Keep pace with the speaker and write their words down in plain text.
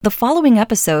The following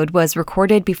episode was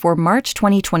recorded before March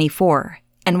 2024,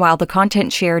 and while the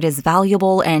content shared is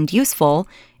valuable and useful,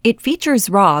 it features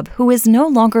Rob, who is no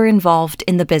longer involved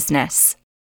in the business.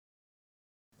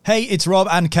 Hey, it's Rob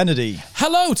and Kennedy.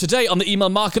 Hello, today on the Email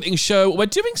Marketing Show, we're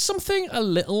doing something a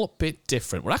little bit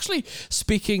different. We're actually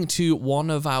speaking to one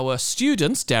of our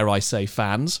students, dare I say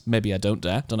fans, maybe I don't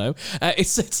know.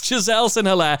 It's Gisele and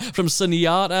Hilaire from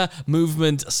Sunyata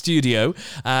Movement Studio.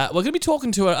 We're going to be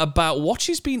talking to her about what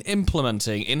she's been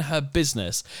implementing in her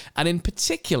business, and in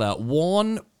particular,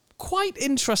 one quite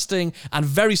interesting and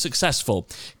very successful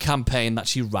campaign that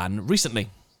she ran recently.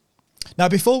 Now,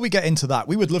 before we get into that,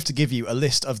 we would love to give you a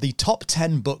list of the top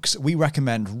 10 books we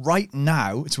recommend right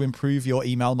now to improve your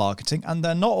email marketing. And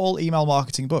they're not all email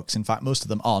marketing books. In fact, most of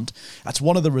them aren't. That's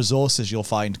one of the resources you'll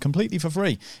find completely for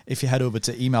free if you head over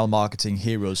to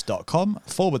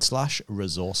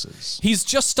emailmarketingheroes.com/resources. He's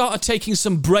just started taking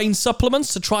some brain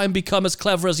supplements to try and become as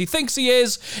clever as he thinks he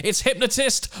is. It's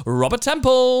hypnotist Robert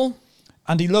Temple.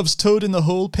 And he loves Toad in the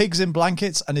Hole, pigs in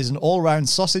blankets, and is an all-round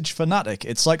sausage fanatic.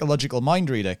 It's psychological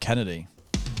mind reader, Kennedy.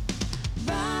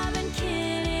 I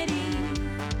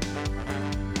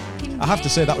have to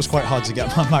say, that was quite hard to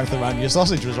get my mouth around. Your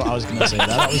sausage was what I was going to say there.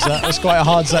 That was quite a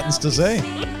hard sentence to say.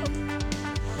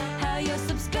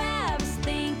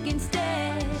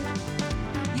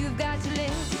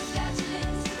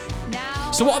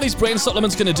 So what are these brain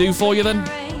supplements going to do for you then?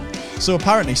 So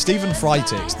apparently Stephen Fry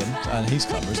takes them, and he's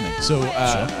clever, isn't he? So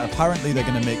apparently they're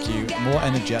going to make you more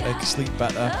energetic, sleep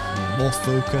better, more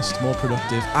focused, more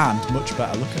productive, and much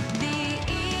better looking.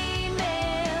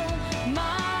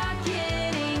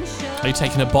 Are you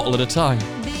taking a bottle at a time?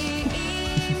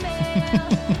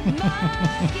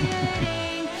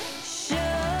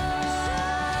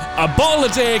 A bottle a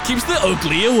day keeps the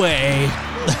ugly away.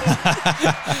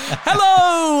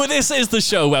 Hello, this is the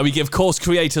show where we give course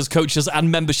creators, coaches, and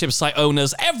membership site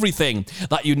owners everything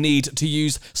that you need to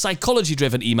use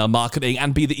psychology-driven email marketing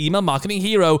and be the email marketing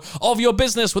hero of your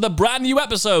business with a brand new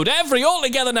episode every all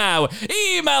together now.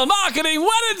 Email Marketing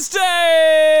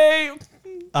Wednesday!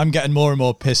 I'm getting more and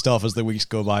more pissed off as the weeks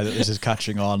go by that this is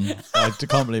catching on. I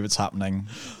can't believe it's happening.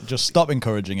 Just stop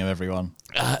encouraging him, everyone.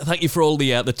 Thank you for all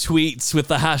the tweets with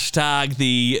the hashtag,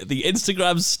 the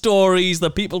Instagram stories, the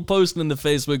people posting in the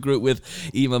Facebook group with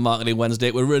Email Marketing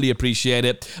Wednesday. We really appreciate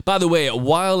it. By the way,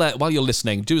 while you're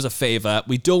listening, do us a favor.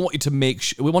 We don't want you to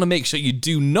we want to make sure you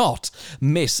do not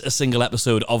miss a single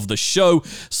episode of the show.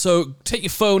 So take your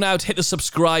phone out, hit the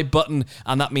subscribe button,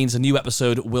 and that means a new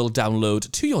episode will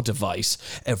download to your device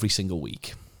every single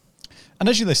week. And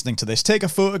as you're listening to this, take a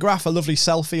photograph, a lovely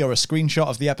selfie or a screenshot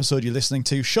of the episode you're listening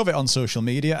to, shove it on social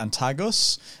media and tag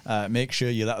us. Make sure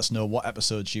you let us know what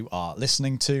episodes you are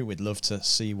listening to. We'd love to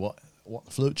see what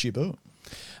floats your boat.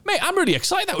 Mate, I'm really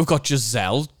excited that we've got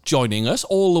Gisele joining us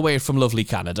all the way from lovely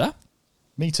Canada.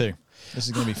 Me too. This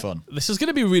is going to be fun. This is going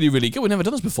to be really, really good. We've never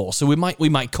done this before, so we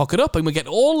might cock it up and we get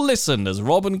all listeners,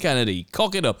 Rob and Kennedy,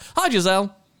 cock it up. Hi,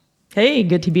 Gisele. Hey,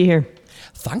 good to be here.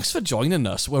 Thanks for joining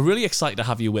us. We're really excited to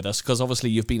have you with us because obviously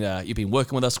you've been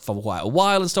working with us for quite a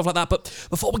while and stuff like that. But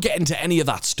before we get into any of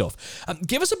that stuff,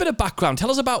 give us a bit of background.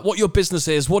 Tell us about what your business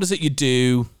is. What is it you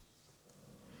do?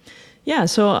 Yeah,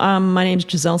 so my name's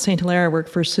Gisele St. Hilaire. I work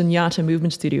for Sunyata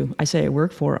Movement Studio. I say I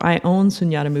work for. I own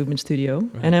Sunyata Movement Studio,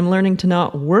 right. And I'm learning to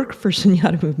not work for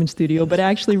Sunyata Movement Studio, but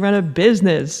actually run a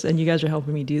business. And you guys are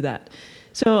helping me do that.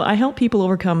 So I help people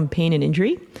overcome pain and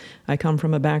injury. I come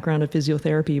from a background of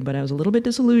physiotherapy, but I was a little bit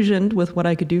disillusioned with what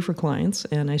I could do for clients,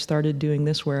 and I started doing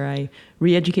this where I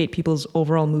re-educate people's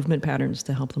overall movement patterns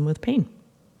to help them with pain.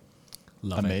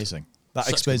 Amazing. That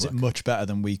explains it much better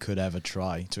than we could ever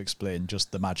try to explain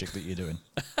just the magic that you're doing.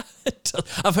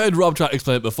 I've heard Rob try to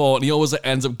explain it before, and he always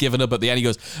ends up giving up at the end. He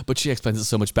goes, but she explains it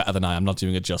so much better than I am, not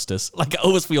doing it justice. Like, I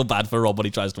always feel bad for Rob when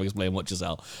he tries to explain what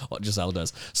Gisele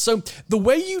does. So the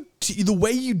way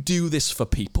you do this for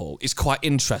people is quite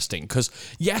interesting, because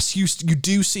yes, you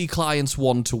do see clients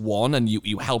one-to-one, and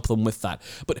you help them with that.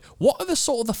 But what are the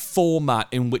sort of the format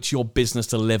in which your business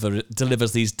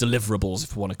delivers these deliverables,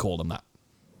 if you want to call them that?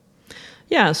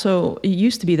 Yeah, so it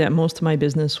used to be that most of my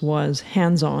business was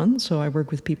hands-on, so I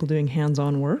work with people doing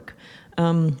hands-on work.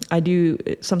 I do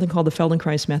something called the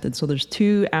Feldenkrais method, so there's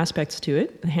two aspects to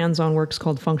it. The hands-on work is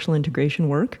called functional integration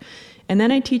work, and then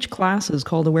I teach classes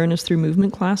called Awareness Through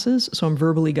Movement classes, so I'm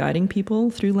verbally guiding people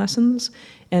through lessons,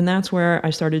 and that's where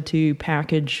I started to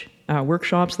package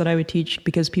workshops that I would teach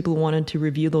because people wanted to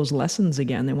review those lessons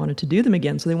again. They wanted to do them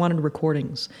again, so they wanted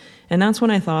recordings. And that's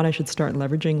when I thought I should start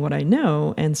leveraging what I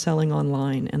know and selling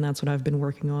online. And that's what I've been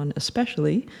working on,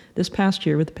 especially this past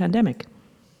year with the pandemic.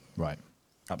 Right.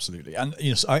 Absolutely. And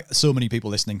so many people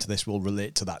listening to this will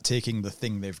relate to that, taking the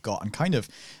thing they've got and kind of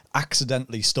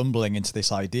accidentally stumbling into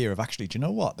this idea of actually, do you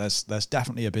know what? There's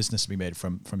definitely a business to be made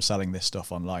from selling this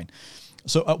stuff online.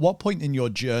 So at what point in your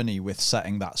journey with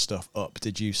setting that stuff up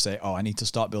did you say, oh, I need to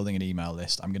start building an email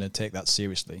list. I'm going to take that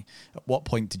seriously. At what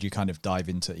point did you kind of dive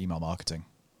into email marketing?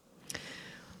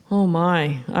 Oh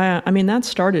my. I mean, that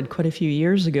started quite a few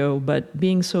years ago, but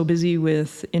being so busy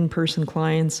with in-person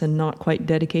clients and not quite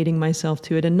dedicating myself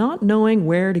to it and not knowing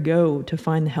where to go to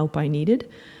find the help I needed,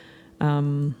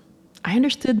 I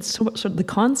understood sort of the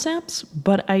concepts,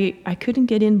 but I couldn't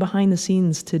get in behind the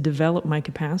scenes to develop my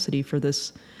capacity for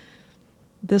this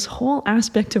whole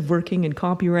aspect of working and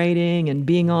copywriting and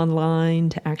being online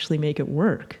to actually make it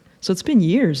work. So it's been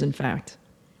years, in fact.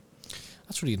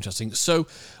 That's really interesting. So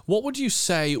what would you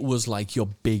say was like your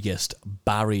biggest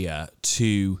barrier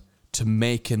to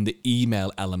making the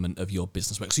email element of your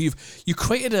business work? So you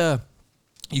created a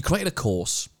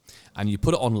course and you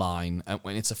put it online, and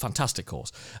it's a fantastic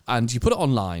course, and you put it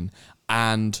online,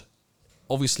 and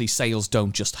obviously sales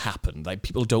don't just happen. Like,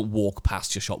 people don't walk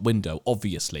past your shop window.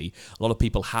 Obviously, a lot of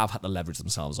people have had to leverage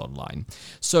themselves online.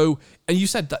 So, and you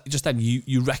said that just then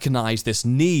you recognized this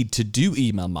need to do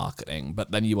email marketing,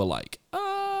 but then you were like,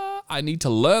 I need to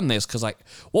learn this, because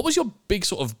what was your big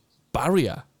sort of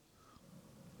barrier?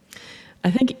 I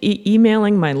think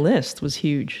emailing my list was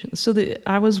huge. So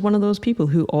I was one of those people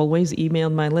who always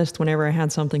emailed my list whenever I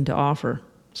had something to offer.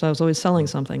 So I was always selling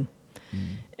something.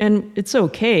 And it's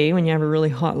okay when you have a really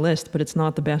hot list, but it's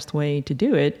not the best way to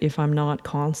do it if I'm not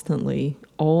constantly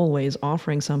always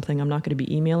offering something. I'm not going to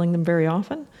be emailing them very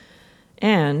often.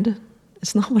 And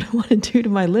it's not what I want to do to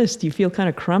my list. You feel kind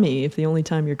of crummy if the only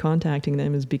time you're contacting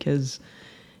them is because,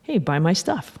 hey, buy my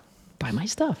stuff. Buy my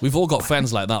stuff. We've all got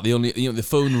friends like that. The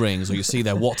phone rings or you see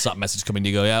their WhatsApp message coming,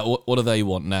 you go, yeah, what do they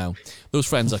want now? Those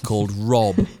friends are called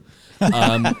Rob.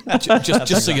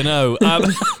 Just so you know.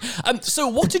 So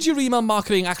what did your email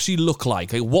marketing actually look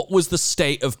like? What was the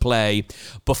state of play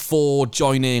before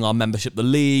joining our membership, the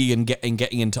league, and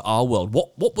getting into our world?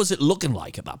 What was it looking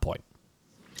like at that point?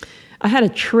 I had a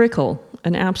trickle,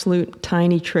 an absolute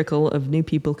tiny trickle of new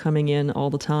people coming in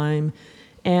all the time.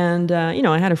 And,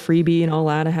 I had a freebie and all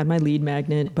that. I had my lead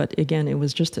magnet. But again, it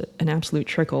was just an absolute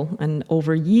trickle. And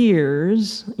over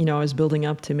years, I was building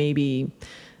up to maybe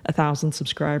 1,000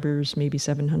 subscribers, maybe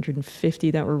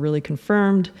 750 that were really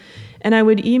confirmed. And I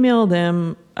would email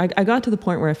them. I got to the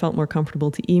point where I felt more comfortable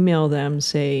to email them,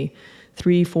 say,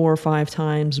 3, 4, 5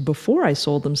 times before I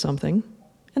sold them something.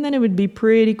 And then it would be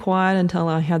pretty quiet until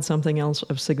I had something else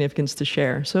of significance to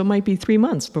share. So it might be 3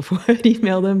 months before I'd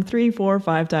email them 3, 4,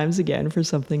 5 times again for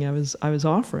something I was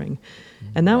offering.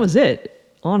 And that was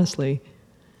it, honestly.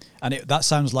 And that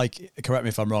sounds like, correct me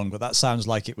if I'm wrong, but that sounds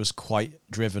like it was quite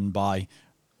driven by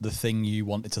the thing you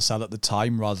wanted to sell at the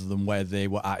time rather than where they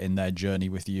were at in their journey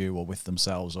with you or with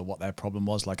themselves or what their problem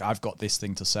was. Like, I've got this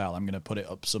thing to sell, I'm going to put it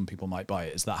up, some people might buy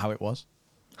it. Is that how it was?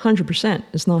 100%.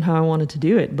 It's not how I wanted to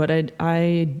do it, but and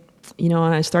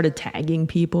I started tagging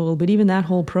people, but even that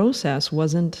whole process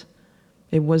was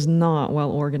not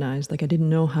well organized. Like, I didn't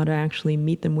know how to actually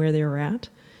meet them where they were at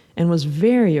and was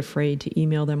very afraid to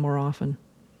email them more often.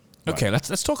 Okay,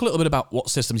 let's talk a little bit about what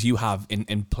systems you have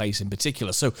in place in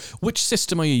particular. So which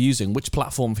system are you using? Which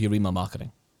platform for your email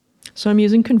marketing? So I'm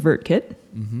using ConvertKit.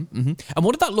 And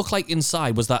what did that look like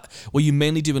inside? Were you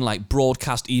mainly doing like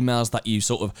broadcast emails that you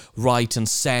sort of write and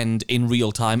send in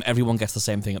real time? Everyone gets the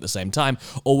same thing at the same time,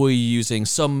 or were you using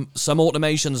some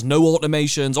automations, no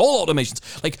automations, all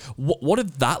automations? Like, what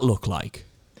did that look like?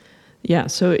 Yeah,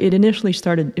 so it initially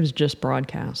started, it was just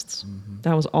broadcasts.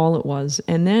 That was all it was.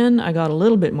 And then I got a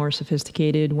little bit more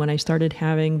sophisticated when I started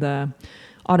having the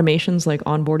automations like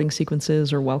onboarding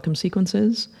sequences or welcome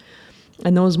sequences.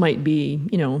 And those might be,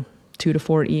 2 to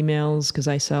 4 emails, because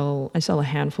I sell a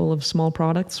handful of small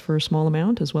products for a small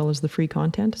amount, as well as the free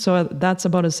content. So that's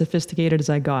about as sophisticated as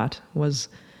I got, was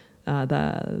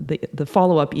the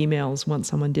follow-up emails once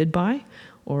someone did buy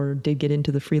or did get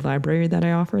into the free library that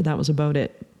I offer. That was about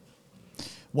it.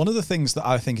 One of the things that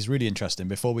I think is really interesting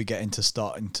before we get into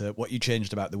starting to what you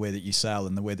changed about the way that you sell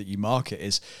and the way that you market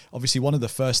is obviously one of the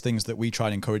first things that we try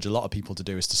and encourage a lot of people to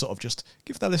do is to sort of just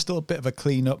give their list a bit of a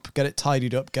clean up, get it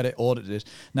tidied up, get it audited.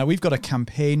 Now we've got a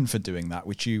campaign for doing that,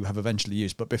 which you have eventually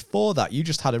used. But before that, you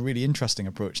just had a really interesting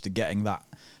approach to getting that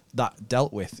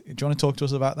dealt with. Do you want to talk to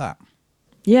us about that?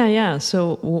 Yeah.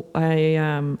 So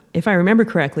if I remember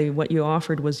correctly, what you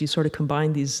offered was you sort of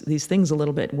combined these things a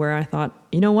little bit. Where I thought,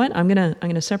 you know what, I'm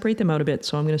gonna separate them out a bit.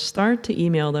 So I'm gonna start to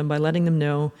email them by letting them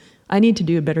know I need to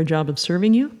do a better job of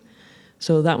serving you.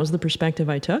 So that was the perspective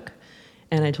I took,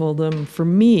 And I told them, for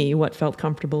me, what felt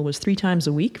comfortable was 3 times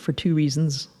a week for 2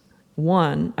 reasons.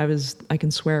 One, I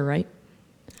can swear, right?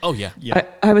 Oh, yeah.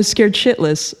 I was scared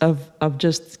shitless of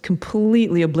just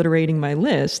completely obliterating my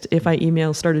list if I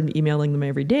started emailing them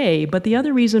every day. But the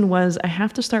other reason was I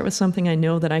have to start with something I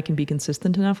know that I can be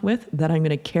consistent enough with that I'm going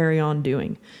to carry on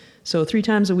doing. So 3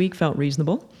 times a week felt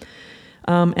reasonable.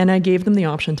 And I gave them the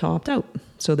option to opt out.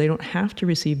 So they don't have to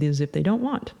receive these if they don't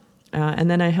want.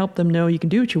 And then I help them know you can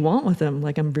do what you want with them.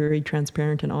 Like, I'm very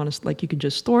transparent and honest. Like, you can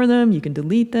just store them, you can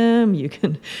delete them, you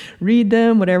can read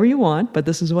them, whatever you want, but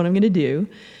this is what I'm going to do.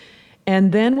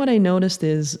 And then what I noticed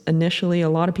is initially a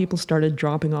lot of people started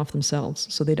dropping off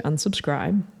themselves. So they'd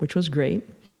unsubscribe, which was great.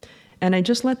 And I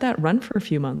just let that run for a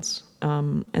few months.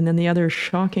 And then the other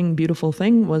shocking, beautiful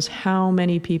thing was how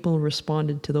many people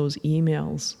responded to those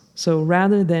emails. So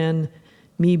rather than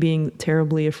me being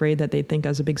terribly afraid that they'd think I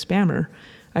was a big spammer,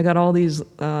 I got all these,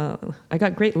 I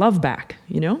got great love back,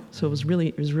 you know? So it was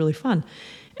really fun.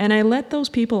 And I let those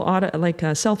people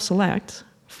self-select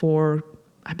for,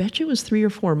 I bet you it was 3 or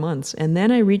 4 months. And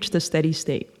then I reached the steady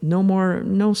state.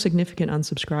 No significant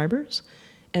unsubscribers.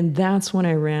 And that's when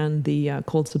I ran the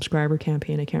cold subscriber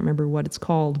campaign. I can't remember what it's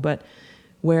called, but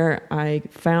where I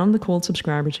found the cold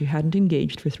subscribers who hadn't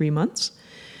engaged for 3 months.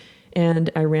 And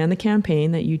I ran the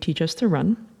campaign that you teach us to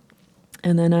run.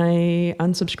 And then I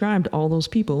unsubscribed all those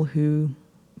people who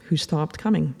stopped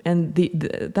coming. And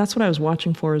that's what I was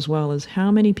watching for as well, is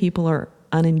how many people are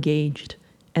unengaged.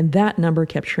 And that number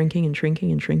kept shrinking and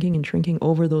shrinking and shrinking and shrinking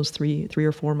over those 3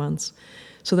 or 4 months.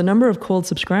 So the number of cold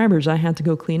subscribers I had to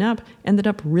go clean up ended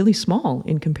up really small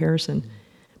in comparison.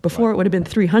 Before it would have been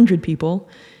 300 people,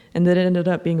 and then it ended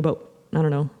up being about,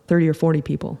 30 or 40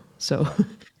 people. So,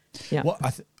 yeah.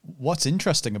 What's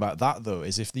interesting about that, though,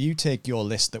 is if you take your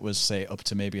list that was, say, up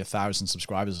to maybe 1,000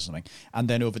 subscribers or something, and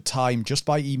then over time, just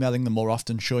by emailing them more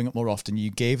often, showing up more often,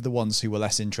 you gave the ones who were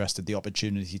less interested the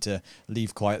opportunity to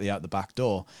leave quietly out the back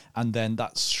door, and then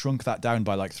that shrunk that down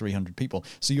by like 300 people.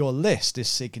 So your list is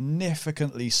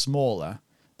significantly smaller,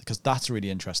 because that's really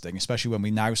interesting, especially when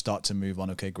we now start to move on.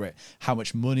 Okay, great. How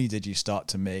much money did you start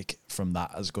to make from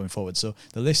that as going forward? So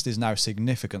the list is now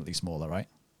significantly smaller, right?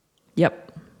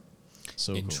 Yep.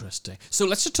 So interesting. Cool. So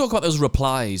let's just talk about those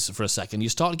replies for a second. You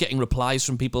started getting replies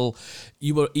from people.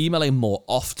 You were emailing more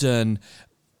often.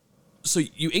 So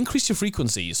you increased your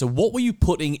frequency. So what were you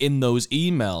putting in those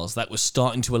emails that was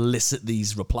starting to elicit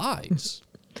these replies?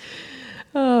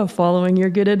 Following your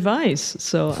good advice.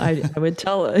 So I would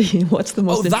tell you what's the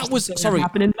most interesting thing that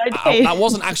happened in my day. That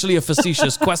wasn't actually a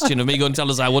facetious question of me going to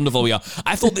tell us how wonderful we are.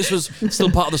 I thought this was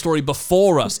still part of the story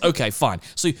before us. Okay, fine.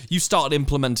 So you started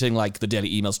implementing like the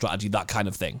daily email strategy, that kind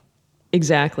of thing.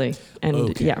 Exactly.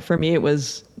 And yeah, for me it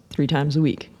was 3 times a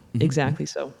week. Mm-hmm. Exactly.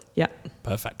 So yeah.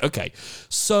 Perfect. Okay.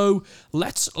 So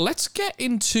let's get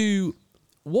into,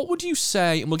 what would you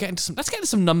say, and let's get into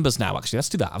some numbers now, actually. Let's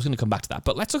do that. I was going to come back to that,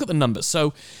 but let's look at the numbers.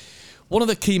 So one of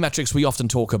the key metrics we often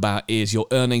talk about is your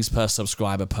earnings per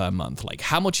subscriber per month. Like,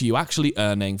 how much are you actually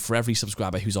earning for every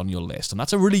subscriber who's on your list? And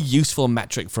that's a really useful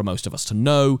metric for most of us to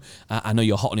know. I know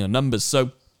you're hot on your numbers.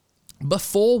 So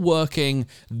before working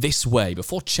this way,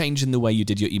 before changing the way you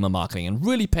did your email marketing and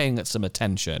really paying it some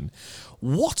attention,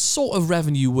 what sort of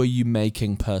revenue were you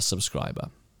making per subscriber?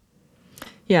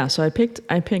 Yeah, so I picked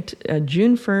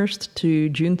June 1st to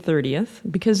June 30th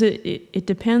because it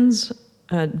depends.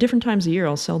 Different times of year,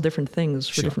 I'll sell different things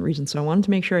for different reasons. So I wanted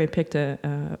to make sure I picked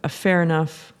a fair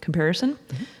enough comparison.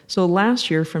 Mm-hmm. So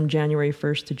last year, from January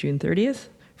 1st to June 30th,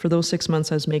 for those 6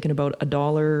 months, I was making about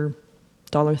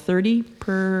 $1.30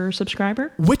 per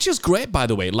subscriber. Which is great, by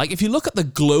the way. Like, if you look at the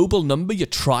global number you're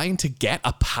trying to get,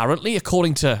 apparently,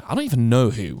 according to, I don't even know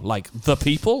who, like the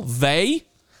people,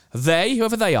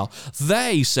 whoever they are,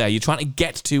 they say you're trying to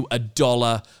get to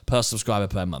 $1 per subscriber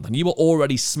per month, and you were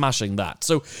already smashing that.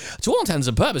 So, to all intents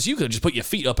and purposes, you could have just put your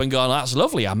feet up and gone, that's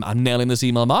lovely, I'm nailing this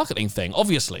email marketing thing.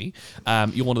 Obviously,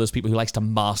 you're one of those people who likes to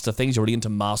master things. You're really into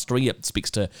mastery. It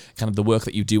speaks to kind of the work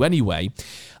that you do anyway.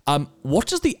 What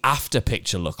does the after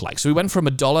picture look like? So we went from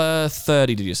 $1.30,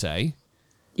 did you say?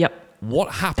 Yep.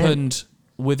 What happened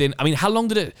within, I mean, how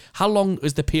long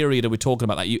is the period are we talking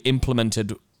about that you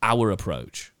implemented our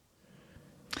approach?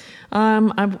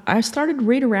 I started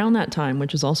right around that time,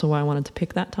 which is also why I wanted to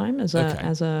pick that time as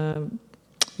a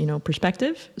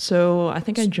perspective. So I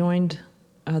think I joined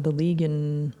the league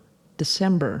in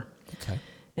December. Okay.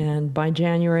 And by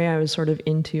January, I was sort of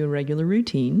into a regular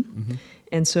routine. Mm-hmm.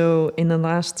 And so in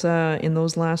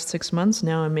those last 6 months,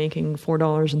 now I'm making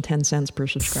 $4.10 per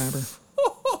subscriber.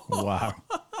 Wow.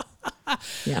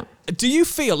 Yeah. Do you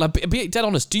feel, like, be dead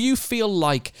honest, do you feel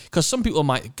like, because some people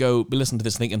might be listening to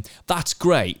this thinking, that's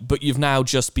great, but you've now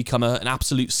just become an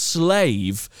absolute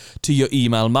slave to your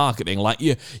email marketing. Like,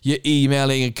 you're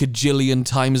emailing a cajillion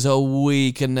times a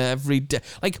week and every day.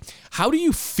 Like, how do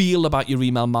you feel about your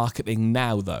email marketing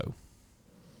now, though?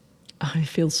 I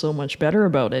feel so much better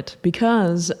about it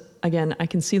because, again, I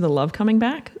can see the love coming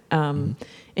back. And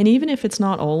even if it's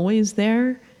not always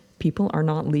there, people are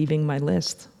not leaving my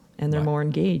list and they're more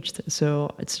engaged.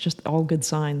 So it's just all good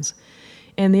signs.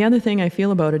 And the other thing I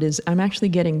feel about it is I'm actually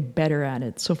getting better at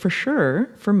it. So for sure,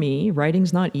 for me,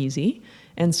 writing's not easy.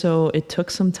 And so it took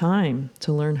some time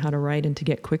to learn how to write and to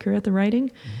get quicker at the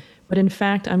writing. But in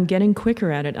fact, I'm getting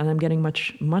quicker at it and I'm getting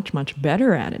much, much, much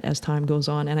better at it as time goes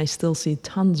on. And I still see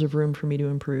tons of room for me to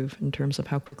improve in terms of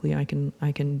how quickly I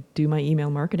can do my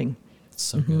email marketing. It's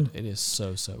so good. It is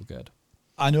so, so good.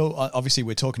 I know, obviously,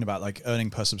 we're talking about like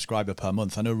earning per subscriber per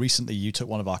month. I know recently you took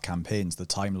one of our campaigns, the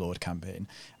Time Lord campaign.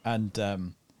 And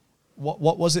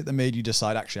what was it that made you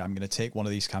decide, actually, I'm going to take one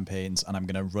of these campaigns and I'm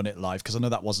going to run it live? Because I know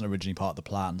that wasn't originally part of the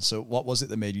plan. So what was it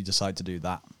that made you decide to do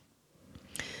that?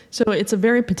 So it's a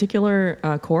very particular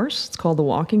course. It's called the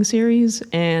Walking Series,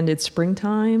 and it's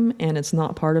springtime, and it's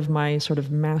not part of my sort of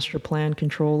master plan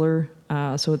controller.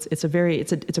 So it's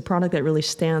a product that really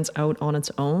stands out on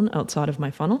its own outside of my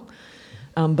funnel.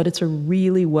 But it's a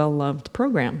really well-loved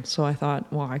program. So I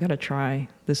thought, well, I got to try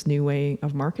this new way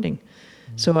of marketing.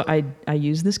 So I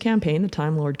used this campaign, the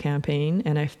Time Lord campaign,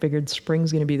 and I figured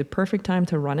spring's going to be the perfect time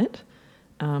to run it.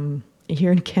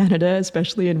 Here in Canada,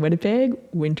 especially in Winnipeg,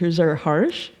 winters are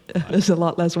harsh. There's a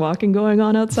lot less walking going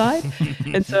on outside.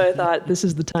 And so I thought this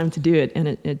is the time to do it. And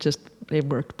it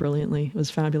worked brilliantly. It was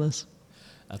fabulous.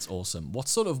 That's awesome. What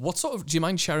sort of, do you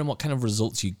mind sharing what kind of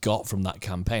results you got from that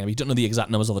campaign? I mean, you don't know the exact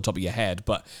numbers off the top of your head,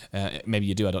 but maybe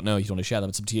you do, I don't know. If you want to share them,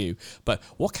 it's up to you. But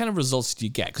what kind of results did you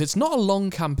get? Because it's not a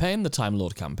long campaign, the Time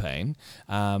Lord campaign.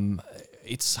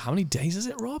 It's, how many days is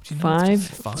it, Rob? Do you know?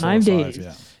 Five days.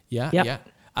 Yeah. Yep. Yeah.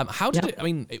 How did it, I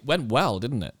mean, it went well,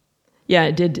 didn't it? Yeah,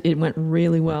 it did. It went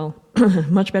really well,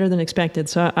 much better than expected.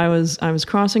 So I was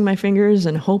crossing my fingers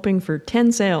and hoping for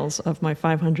 10 sales of my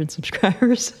 500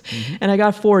 subscribers, and I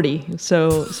got 40.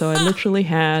 So I literally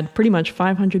had pretty much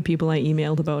 500 people I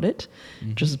emailed about it,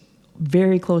 just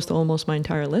very close to almost my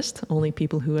entire list. Only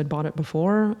people who had bought it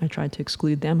before. I tried to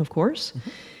exclude them, of course.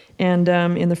 And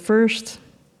in the first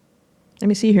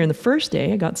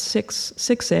day, I got six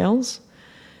sales.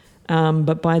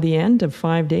 But by the end of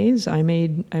 5 days, I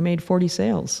made 40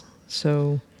 sales.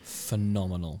 So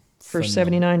phenomenal. For a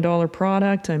 $79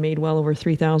 product, I made well over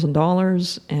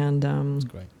 $3,000. And that's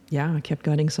great. Yeah, I kept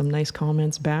getting some nice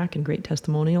comments back and great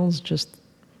testimonials just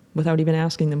without even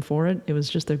asking them for it. It was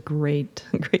just a great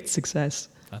success.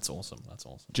 That's awesome. That's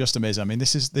awesome. Just amazing. I mean,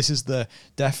 this is the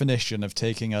definition of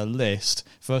taking a list.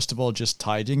 First of all, just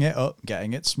tidying it up,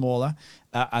 getting it smaller,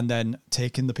 and then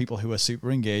taking the people who are super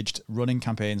engaged, running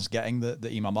campaigns, getting the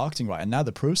email marketing right. And now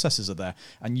the processes are there,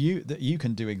 and you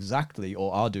can do exactly,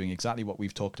 or are doing exactly what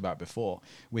we've talked about before,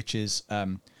 which is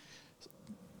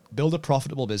build a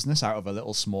profitable business out of a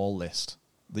little small list.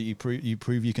 That you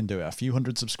prove you can do it. A few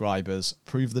hundred subscribers,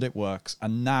 prove that it works,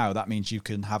 and now that means you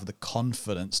can have the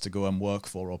confidence to go and work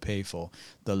for or pay for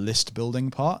the list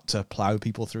building part to plow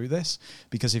people through this.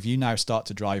 Because if you now start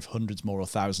to drive hundreds more or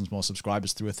thousands more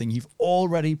subscribers through a thing you've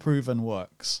already proven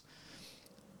works,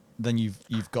 then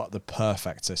you've got the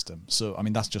perfect system. So I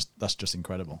mean, that's just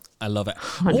incredible. I love it.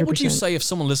 100%. What would you say if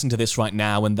someone listening to this right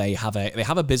now and they have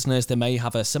a business, they may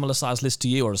have a similar size list to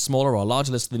you or a smaller or a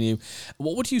larger list than you?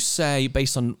 What would you say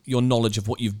based on your knowledge of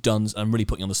what you've done? I'm really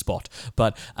putting you on the spot,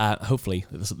 but hopefully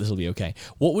this will be okay.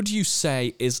 What would you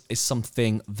say is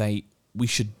something we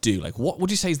should do? Like, what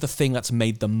would you say is the thing that's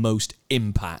made the most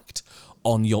impact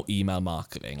on your email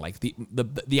marketing? Like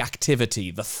the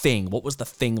activity, the thing. What was the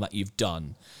thing that you've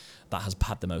done that has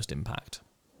had the most impact?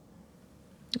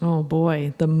 Oh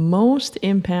boy, the most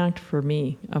impact for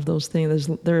me of those things,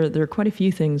 there are quite a few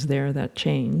things there that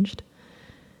changed.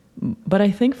 But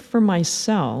I think for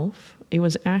myself, it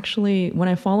was actually when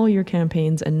I follow your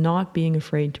campaigns and not being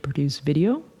afraid to produce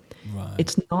video. Right.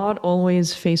 It's not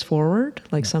always face forward,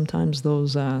 like sometimes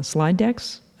those slide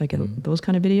decks, like those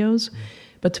kind of videos.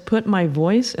 But to put my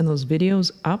voice in those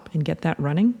videos up and get that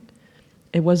running,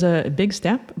 it was a big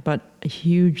step, but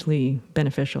hugely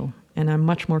beneficial. And I'm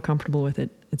much more comfortable with it.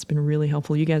 It's been really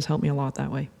helpful. You guys helped me a lot that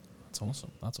way. That's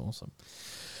awesome. That's awesome.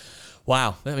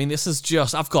 Wow. I mean, this is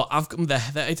just,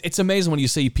 it's amazing when you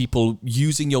see people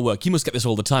using your work. You must get this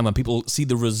all the time when people see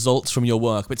the results from your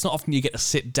work, but it's not often you get to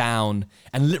sit down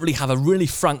and literally have a really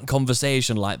frank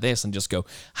conversation like this and just go,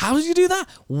 how did you do that?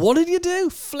 What did you do?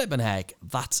 Flippin' heck.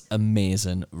 That's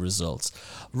amazing results.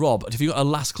 Rob, have you got a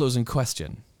last closing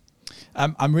question?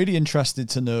 I'm really interested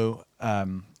to know,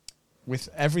 with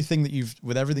everything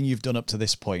you've done up to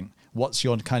this point, what's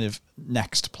your kind of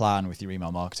next plan with your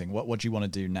email marketing? What do you want to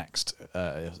do next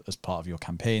as part of your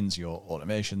campaigns, your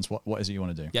automations? What is it you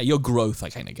want to do? Yeah, your growth, I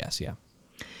kind of guess, yeah.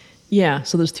 Yeah,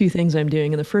 so there's two things I'm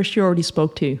doing. And the first you already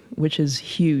spoke to, which is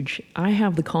huge. I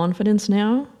have the confidence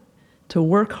now to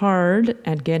work hard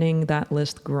at getting that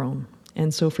list grown.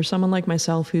 And so for someone like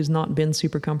myself who's not been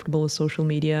super comfortable with social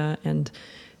media and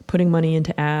putting money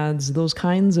into ads, those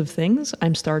kinds of things,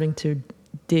 I'm starting to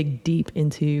dig deep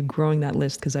into growing that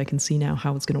list because I can see now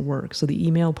how it's going to work. So the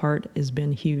email part has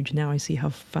been huge. Now I see how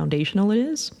foundational it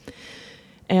is.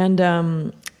 And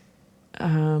the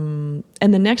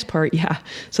next part, yeah,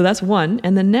 so that's one.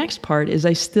 And the next part is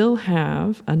I still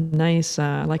have a nice,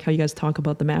 I like how you guys talk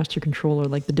about the master controller,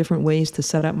 like the different ways to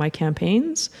set up my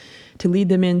campaigns to lead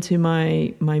them into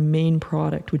my main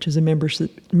product, which is a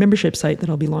membership site that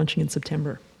I'll be launching in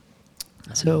September.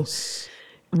 Nice. So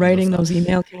writing those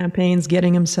email campaigns,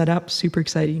 getting them set up, super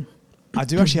exciting. I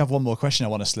do actually have one more question I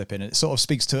want to slip in. It sort of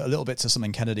speaks to a little bit to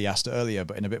something Kennedy asked earlier,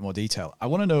 but in a bit more detail. I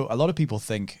want to know, a lot of people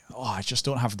think, I just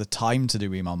don't have the time to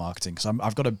do email marketing because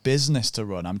I've got a business to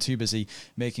run. I'm too busy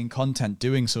making content,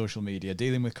 doing social media,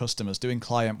 dealing with customers, doing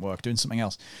client work, doing something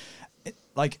else.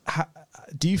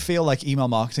 Do you feel like email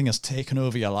marketing has taken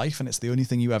over your life and it's the only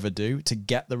thing you ever do to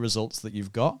get the results that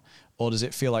you've got? Or does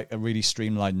it feel like a really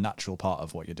streamlined, natural part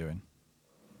of what you're doing?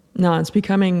 No, it's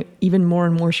becoming even more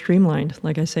and more streamlined.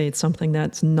 Like I say, it's something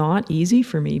that's not easy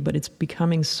for me, but it's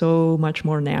becoming so much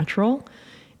more natural.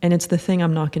 And it's the thing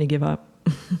I'm not going to give up.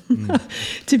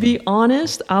 To be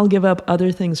honest, I'll give up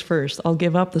other things first. I'll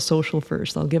give up the social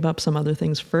first. I'll give up some other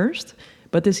things first.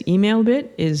 But this email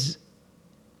bit is,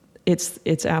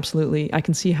 it's absolutely, I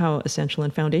can see how essential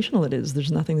and foundational it is.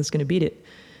 There's nothing that's going to beat it.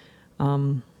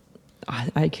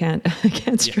 I can't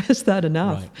stress that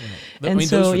enough. Right. And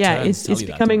so, it's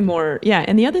becoming more,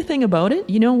 and the other thing about it,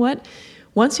 you know what?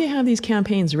 Once you have these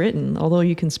campaigns written, although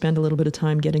you can spend a little bit of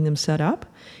time getting them set up,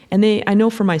 and I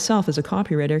know for myself as a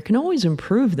copywriter, I can always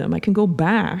improve them. I can go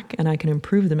back and I can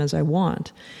improve them as I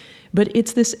want. But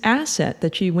it's this asset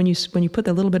that when you put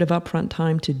a little bit of upfront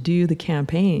time to do the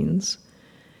campaigns,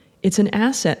 it's an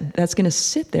asset that's going to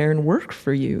sit there and work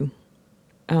for you.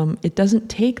 It doesn't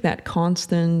take that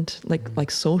constant,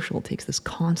 like social takes this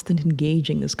constant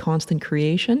engaging, this constant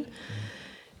creation.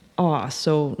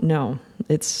 So no,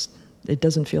 it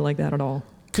doesn't feel like that at all.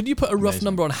 Could you put a rough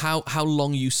number on how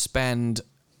long you spend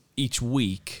each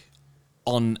week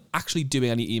on actually doing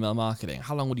any email marketing?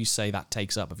 How long would you say that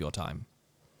takes up of your time?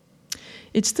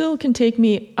 It still can take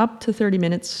me up to 30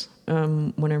 minutes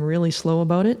when I'm really slow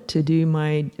about it to do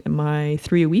my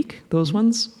 3 a week, those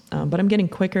ones. But I'm getting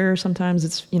quicker. Sometimes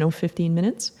it's 15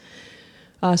 minutes.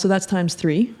 So that's times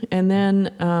 3. And then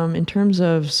in terms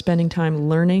of spending time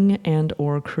learning and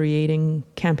or creating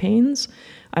campaigns,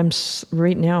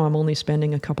 right now I'm only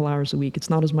spending a couple hours a week. It's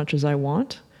not as much as I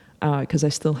want because I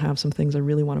still have some things I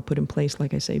really want to put in place.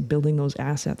 Like I say, building those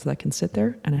assets that can sit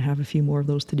there, and I have a few more of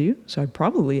those to do. So I'd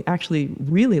probably actually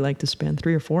really like to spend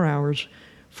 3 or 4 hours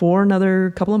for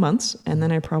another couple of months, and then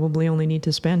I probably only need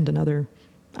to spend another,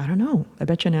 I don't know, I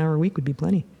bet you an hour a week would be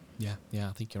plenty. Yeah,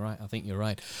 I think you're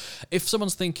right. If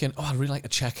someone's thinking, I'd really like to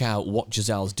check out what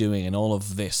Gisele's doing and all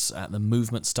of this, the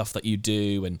movement stuff that you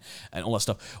do and all that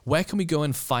stuff, where can we go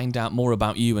and find out more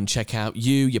about you and check out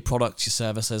you, your products, your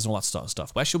services, and all that sort of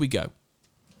stuff? Where should we go?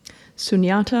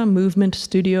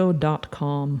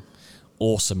 sunyatamovementstudio.com.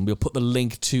 Awesome. We'll put the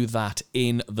link to that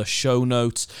in the show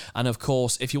notes. And of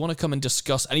course, if you want to come and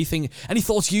discuss any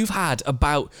thoughts you've had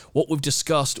about what we've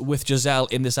discussed with Gisele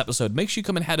in this episode, make sure you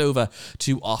come and head over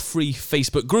to our free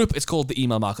Facebook group. It's called the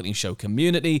Email Marketing Show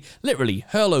Community. Literally,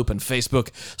 hurl open Facebook,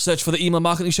 search for the Email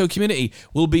Marketing Show Community.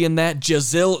 We'll be in there.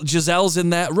 Giselle's in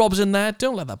there. Rob's in there.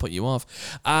 Don't let that put you off.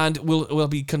 And we'll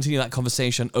be continuing that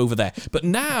conversation over there. But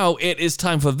now it is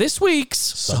time for this week's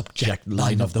Subject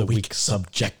Line of the Week.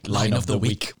 Subject Line of the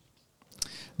Week.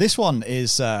 This one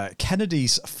is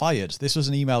Kennedy's fired. This was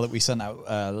an email that we sent out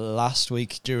last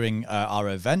week during our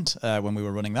event when we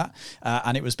were running that.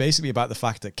 And it was basically about the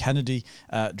fact that Kennedy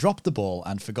dropped the ball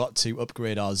and forgot to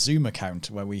upgrade our Zoom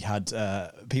account, where we had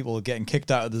people getting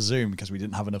kicked out of the Zoom because we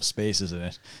didn't have enough spaces in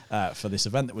it for this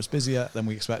event that was busier than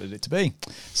we expected it to be.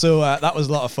 So that was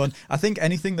a lot of fun. I think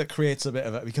anything that creates a bit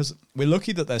of it, because we're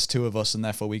lucky that there's two of us and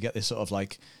therefore we get this sort of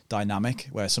like dynamic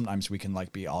where sometimes we can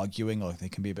like be arguing or they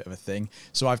can be a bit of a thing.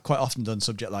 So I've quite often done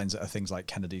subject lines that are things like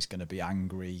Kennedy's going to be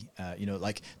angry,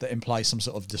 like that implies some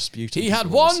sort of dispute. He had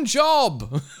one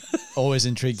job. Always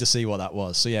intrigued to see what that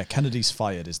was. So yeah, Kennedy's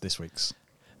fired is this week's.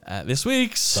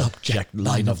 Subject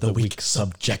line of the week.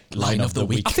 Subject line of the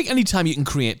week. I think anytime you can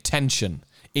create tension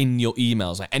in your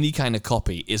emails, like any kind of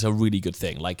copy, is a really good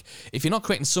thing. Like, if you're not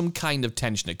creating some kind of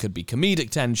tension, it could be comedic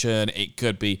tension, it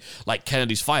could be like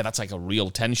Kennedy's fire. That's like a real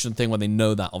tension thing when they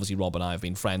know that. Obviously, Rob and I have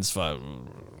been friends for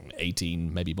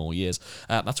 18, maybe more years.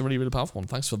 That's a really, really powerful one.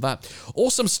 Thanks for that.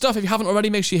 Awesome stuff. If you haven't already,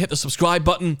 make sure you hit the subscribe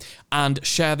button and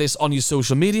share this on your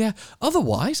social media.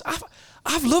 Otherwise,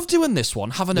 I've loved doing this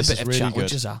one, having a bit of chat with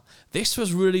Gisele. This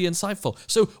was really insightful.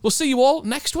 So we'll see you all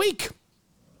next week.